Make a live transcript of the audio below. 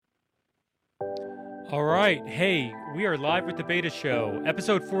All right. Hey, we are live with the Beta Show,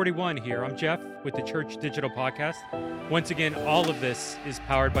 episode 41 here. I'm Jeff with the Church Digital Podcast. Once again, all of this is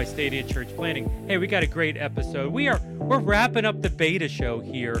powered by Stadia Church Planning. Hey, we got a great episode. We're wrapping up the Beta Show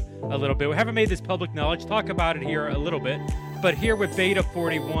here a little bit. We haven't made this public knowledge. Talk about it here a little bit. But here with Beta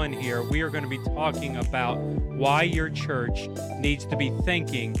 41 here, we are going to be talking about why your church needs to be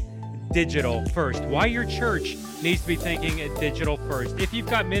thinking digital first. Why your church needs to be thinking digital first. If you've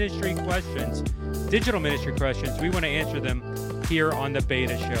got ministry questions, digital ministry questions, we want to answer them here on the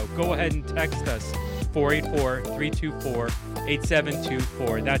Beta Show. Go ahead and text us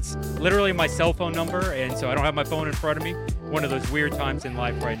 484-324-8724. That's literally my cell phone number, and so I don't have my phone in front of me. One of those weird times in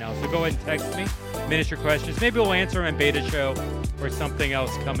life right now. So go ahead and text me ministry questions. Maybe we'll answer them in Beta Show or something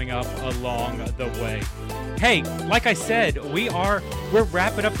else coming up along the way. Hey, like I said, we're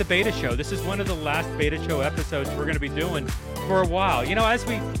wrapping up the Beta Show. This is one of the last Beta Show episodes we're going to be doing for a while. You know, as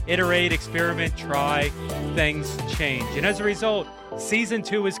we iterate, experiment, try, things change. And as a result, Season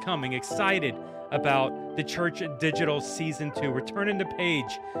 2 is coming. Excited about the Church Digital Season 2. We're turning the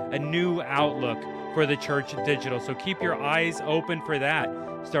page, a new outlook for the Church Digital. So keep your eyes open for that,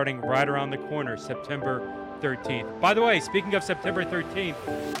 starting right around the corner, September 13th. By the way, speaking of September 13th,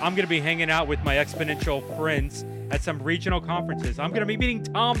 I'm going to be hanging out with my exponential friends at some regional conferences. I'm going to be meeting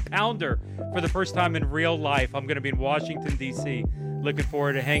Tom Pounder for the first time in real life. I'm going to be in Washington, D.C. Looking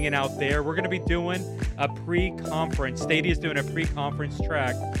forward to hanging out there. We're going to be doing a pre-conference. Stadia's doing a pre-conference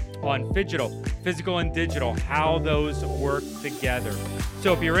track on physical and digital, how those work together.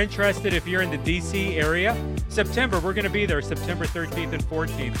 So if you're interested, if you're in the D.C. area, September, we're going to be there September 13th and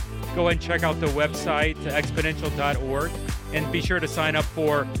 14th. Go ahead and check out the website, exponential.org, and be sure to sign up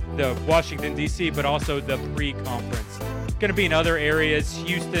for the Washington, D.C., but also the pre-conference. Going to be in other areas,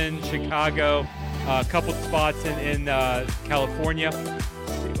 Houston, Chicago, a couple spots in California.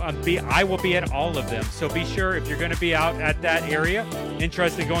 I will be at all of them. So be sure, if you're going to be out at that area,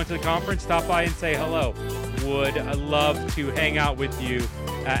 interested in going to the conference, stop by and say hello. Would love to hang out with you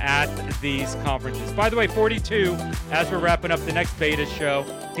at these conferences. By the way, 42, as we're wrapping up the next Beta Show,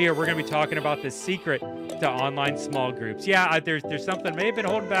 here we're going to be talking about the secret to online small groups. Yeah, there's something I may have been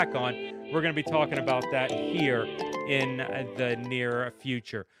holding back on. We're going to be talking about that here in the near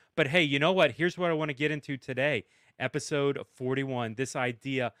future. But hey, you know what? Here's what I want to get into today. Episode 41, this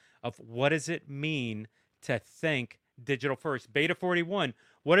idea of what does it mean to think digital first. Beta 41,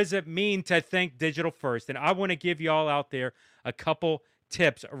 what does it mean to think digital first? And I want to give you all out there a couple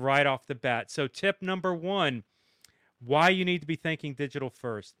tips right off the bat. So tip number one, why you need to be thinking digital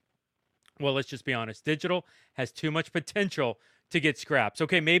first. Well, let's just be honest. Digital has too much potential to get scraps.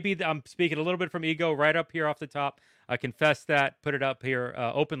 Okay, maybe I'm speaking a little bit from ego right up here off the top. I confess that, put it up here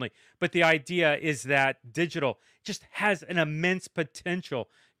openly. But the idea is that digital just has an immense potential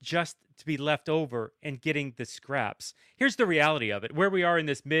just to be left over and getting the scraps. Here's the reality of it. Where we are in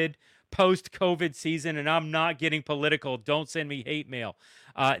this post-COVID season, and I'm not getting political. Don't send me hate mail.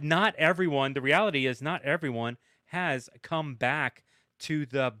 Not everyone, the reality is not everyone has come back to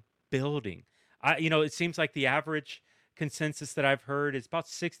the building. It seems like the average consensus that I've heard is about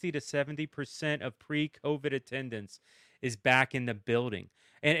 60 to 70% of pre-COVID attendance is back in the building.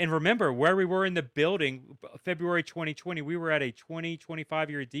 And remember, where we were in the building, February 2020, we were at a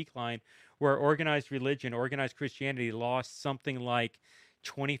 25-year decline where organized religion, organized Christianity lost something like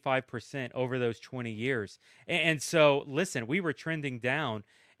 25% over those 20 years. And so, listen, we were trending down.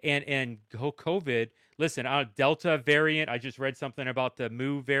 And COVID, listen, Delta variant, I just read something about the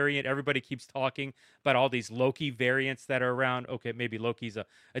Mu variant. Everybody keeps talking about all these Loki variants that are around. Okay, maybe Loki's a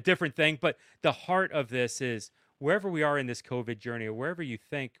different thing. But the heart of this is wherever we are in this COVID journey, or wherever you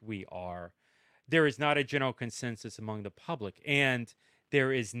think we are, there is not a general consensus among the public. And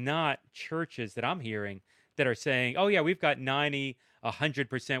there is not churches that I'm hearing that are saying, oh, yeah, we've got 90,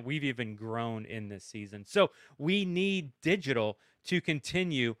 100%. We've even grown in this season. So we need digital to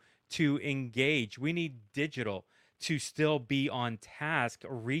continue to engage. We need digital to still be on task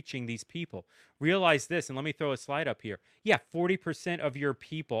reaching these people. Realize this, and let me throw a slide up here. Yeah, 40% of your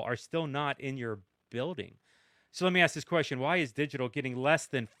people are still not in your building. So let me ask this question. Why is digital getting less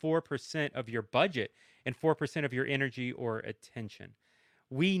than 4% of your budget and 4% of your energy or attention?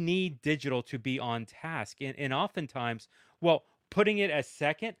 We need digital to be on task. And oftentimes, putting it as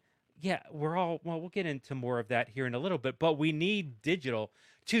second, yeah, we'll get into more of that here in a little bit, but we need digital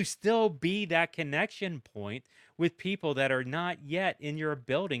to still be that connection point with people that are not yet in your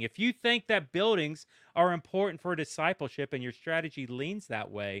building. If you think that buildings are important for discipleship and your strategy leans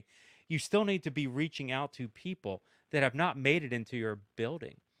that way, you still need to be reaching out to people that have not made it into your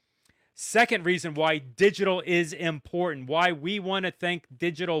building. Second reason why digital is important, why we want to think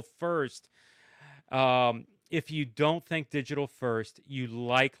digital first. If you don't think digital first, you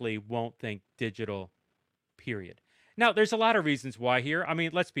likely won't think digital, period. Now, there's a lot of reasons why here. I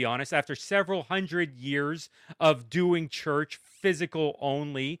mean, let's be honest. After several hundred years of doing church physical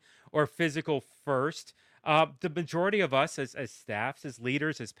only or physical first, the majority of us as staffs, as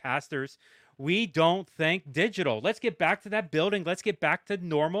leaders, as pastors, we don't think digital. Let's get back to that building. Let's get back to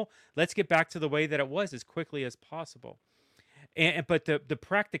normal. Let's get back to the way that it was as quickly as possible. But the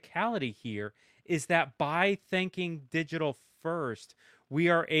practicality here is that by thinking digital first, we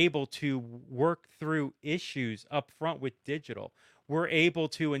are able to work through issues up front with digital. We're able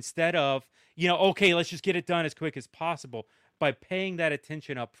to, instead of, okay, let's just get it done as quick as possible. By paying that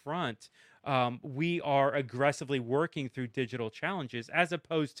attention up front, we are aggressively working through digital challenges as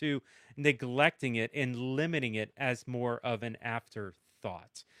opposed to neglecting it and limiting it as more of an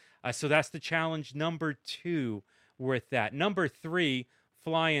afterthought. So that's the challenge number 2 with that. Number 3,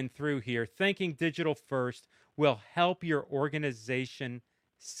 flying through here, thinking digital first will help your organization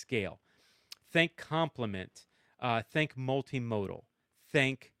scale. Think complement, think multimodal,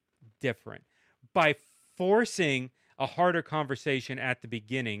 think different. By forcing a harder conversation at the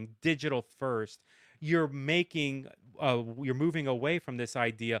beginning, digital first, you're moving away from this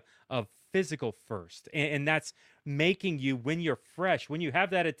idea of physical first, and that's making you, when you're fresh, when you have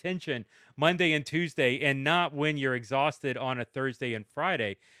that attention Monday and Tuesday, and not when you're exhausted on a Thursday and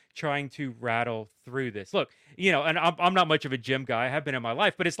Friday, trying to rattle through this. Look, and I'm not much of a gym guy. I have been in my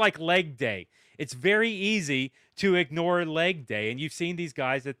life, but it's like leg day. It's very easy to ignore leg day. And you've seen these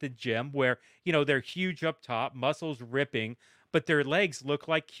guys at the gym where, they're huge up top, muscles ripping, but their legs look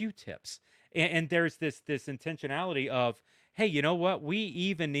like Q-tips. And there's this intentionality of, hey, you know what? We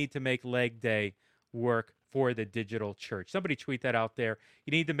even need to make leg day work for the digital church. Somebody tweet that out there.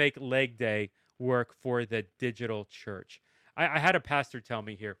 You need to make leg day work for the digital church. I had a pastor tell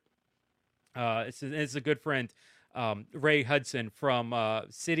me here. It's a good friend, Ray Hudson from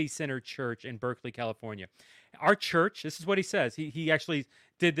City Center Church in Berkeley, California. Our church, this is what he says. He actually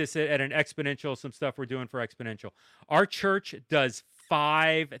did this at an Exponential, some stuff we're doing for Exponential. Our church does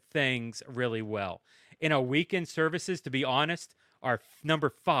 5 things really well. In our weekend services, to be honest, our number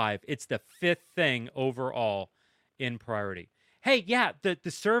 5, it's the 5th thing overall in priority. Hey, yeah, the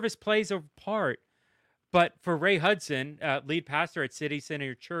service plays a part. But for Ray Hudson, lead pastor at City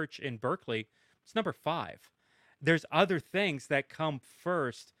Center Church in Berkeley, it's number 5. There's other things that come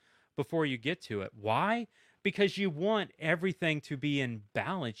first before you get to it. Why? Because you want everything to be in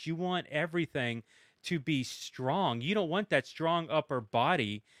balance. You want everything to be strong. You don't want that strong upper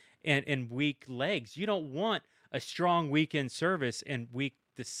body and weak legs. You don't want a strong weekend service and weak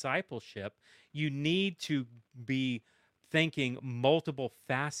discipleship. You need to be thinking multiple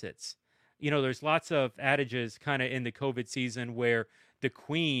facets. There's lots of adages kind of in the COVID season where the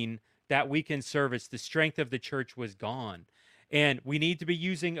queen, that weekend service, the strength of the church was gone. And we need to be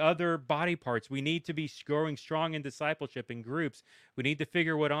using other body parts. We need to be growing strong in discipleship in groups. We need to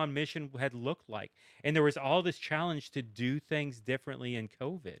figure what on mission had looked like. And there was all this challenge to do things differently in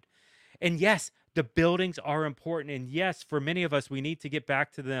COVID. And yes, the buildings are important. And yes, for many of us, we need to get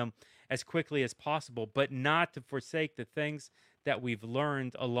back to them as quickly as possible, but not to forsake the things that we've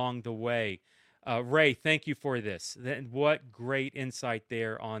learned along the way. Ray, thank you for this. What great insight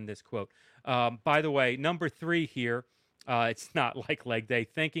there on this quote. By the way, number 3 here, it's not like leg day.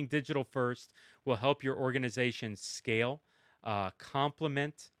 Thinking digital first will help your organization scale,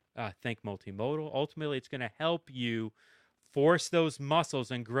 complement, think multimodal. Ultimately, it's going to help you force those muscles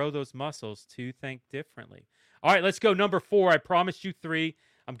and grow those muscles to think differently. All right, let's go. Number 4. I promised you 3.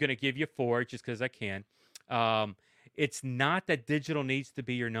 I'm going to give you 4 just because I can. It's not that digital needs to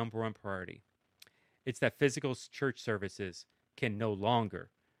be your number 1 priority. It's that physical church services can no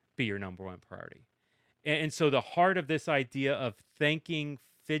longer be your number 1 priority. And so the heart of this idea of thinking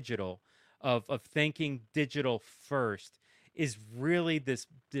digital, of thinking digital first, is really this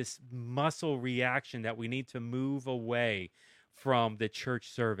muscle reaction that we need to move away from the church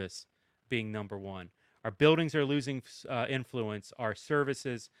service being number 1. Our buildings are losing influence. Our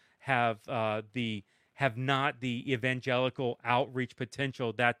services have not the evangelical outreach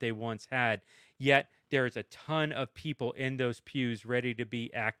potential that they once had. Yet there's a ton of people in those pews ready to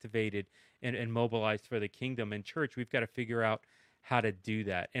be activated and mobilized for the kingdom. In church, we've got to figure out how to do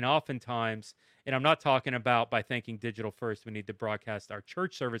that. And oftentimes, and I'm not talking about by thinking digital first, we need to broadcast our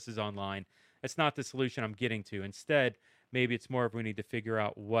church services online. That's not the solution I'm getting to. Instead, maybe it's more of we need to figure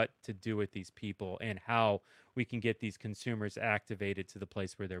out what to do with these people and how we can get these consumers activated to the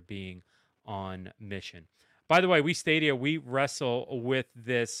place where they're being on mission. By the way, we Stadia, we wrestle with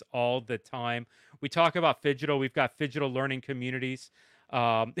this all the time. We talk about Phygital. We've got Phygital learning communities.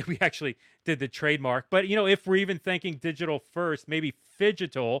 We actually did the trademark. But, if we're even thinking digital first, maybe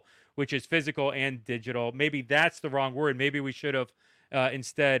phygital, which is physical and digital, maybe that's the wrong word. Maybe we should have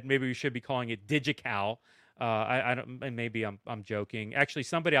instead, maybe we should be calling it digical. I don't, and maybe I'm joking. Actually,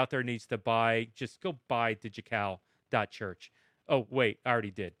 somebody out there needs to just go buy digical.church. Oh, wait, I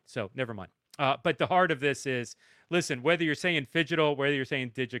already did. So never mind. But the heart of this is, listen, whether you're saying phygital, whether you're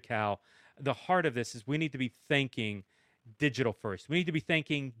saying digital, the heart of this is we need to be thinking digital first. We need to be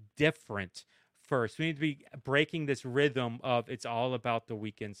thinking different first. We need to be breaking this rhythm of it's all about the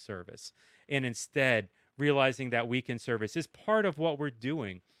weekend service. And instead, realizing that weekend service is part of what we're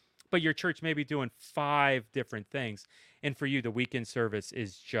doing. But your church may be doing 5 different things. And for you, the weekend service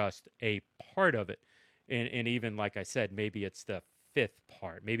is just a part of it. And even, like I said, maybe it's the 5th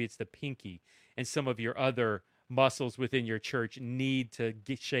part. Maybe it's the pinky. And some of your other muscles within your church need to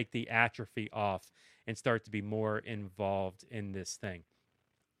shake the atrophy off and start to be more involved in this thing.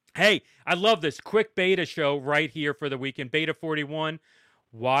 Hey, I love this quick beta show right here for the weekend. BETA41,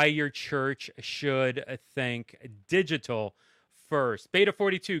 why your church should think digital first.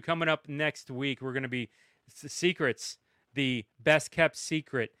 BETA42 coming up next week. We're going to be secrets, the best kept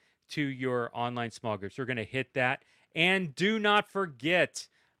secret to your online small groups. We're going to hit that. And do not forget,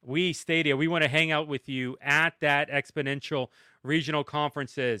 Stadia, we want to hang out with you at that Exponential regional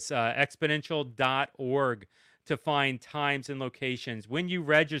conferences, exponential.org to find times and locations. When you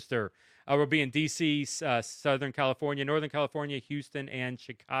register, we'll be in D.C., Southern California, Northern California, Houston, and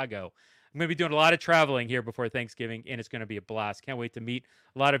Chicago. I'm going to be doing a lot of traveling here before Thanksgiving, and it's going to be a blast. Can't wait to meet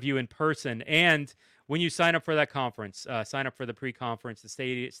a lot of you in person. And when you sign up for that conference, sign up for the pre-conference,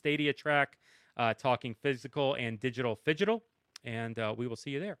 the Stadia track, talking physical and digital phygital, and we will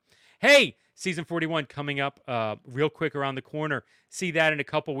see you there. Hey, season 41 coming up real quick around the corner. See that in a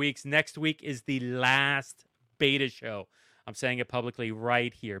couple weeks. Next week is the last beta show. I'm saying it publicly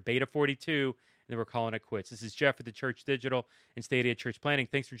right here. BETA42, and then we're calling it quits. This is Jeff at the Church Digital and Stadia Church Planning.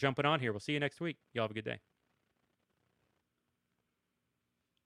 Thanks for jumping on here. We'll see you next week. Y'all have a good day.